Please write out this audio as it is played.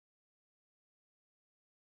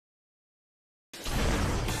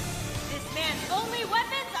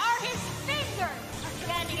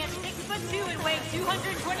6'2" and weigh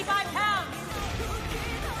 225 pounds.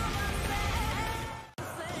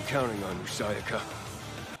 I'm counting on you, Sayaka.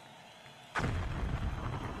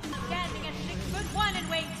 Standing at 6'1" and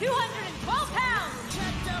weighing 212 pounds.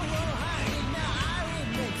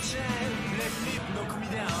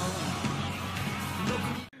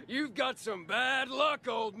 You've got some bad luck,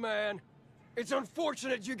 old man. It's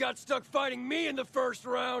unfortunate you got stuck fighting me in the first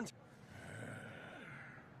round.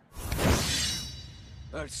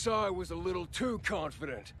 That Sai was a little too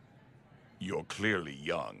confident. You're clearly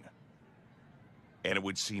young. And it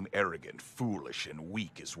would seem arrogant, foolish, and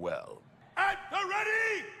weak as well. At the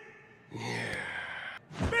ready! Yeah.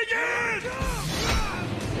 Begin!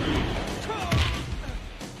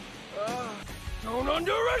 Don't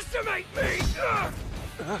underestimate me!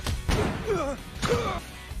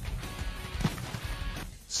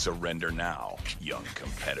 Surrender now, young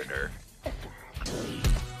competitor.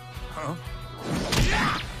 Huh?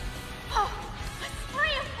 Oh, a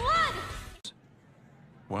spray of blood!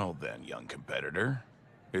 Well then, young competitor.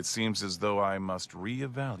 It seems as though I must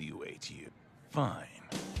reevaluate you. Fine.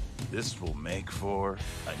 This will make for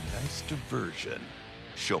a nice diversion.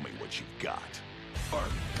 Show me what you've got.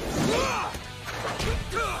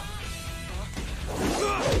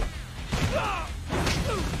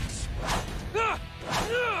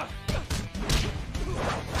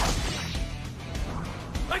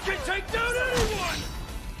 I can take down anyone!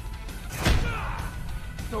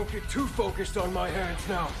 Don't get too focused on my hands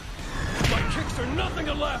now. My kicks are nothing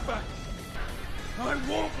to laugh at. I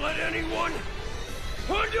won't let anyone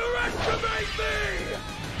underestimate me!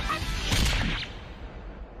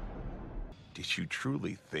 Did you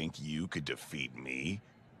truly think you could defeat me?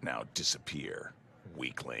 Now disappear,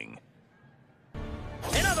 weakling.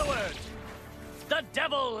 In other words, the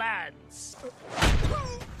devil lands.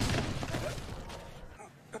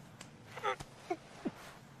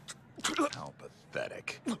 How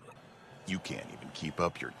pathetic. You can't even keep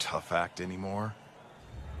up your tough act anymore.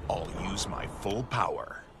 I'll use my full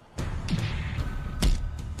power.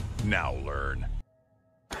 Now learn.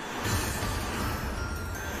 If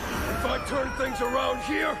I turn things around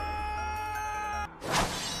here...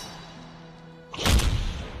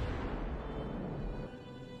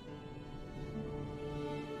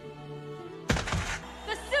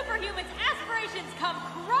 The superhuman's aspirations come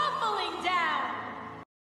crumbling down!